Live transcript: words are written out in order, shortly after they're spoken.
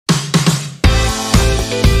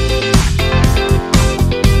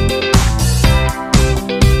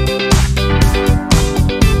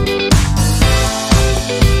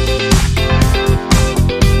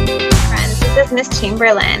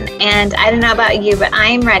Chamberlain, and I don't know about you, but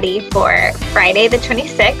I'm ready for Friday the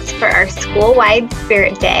 26th for our school-wide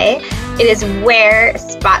Spirit Day. It is Wear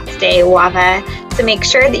Spots Day, WAVA, so make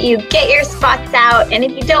sure that you get your spots out, and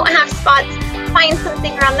if you don't have spots, find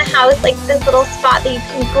something around the house like this little spot that you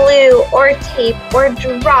can glue or tape or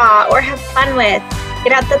draw or have fun with.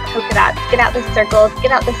 Get out the polka dots, get out the circles,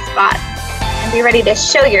 get out the spots, and be ready to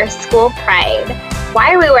show your school pride.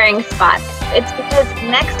 Why are we wearing spots? It's because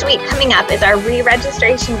next week coming up is our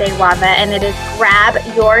re-registration day, WAVA, and it is Grab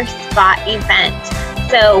Your Spot event.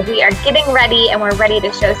 So we are getting ready, and we're ready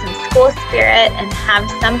to show some school spirit and have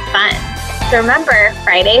some fun. So remember,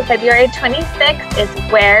 Friday, February 26th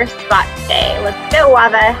is Wear Spots Day. Let's go,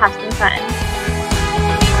 WAVA, have some fun.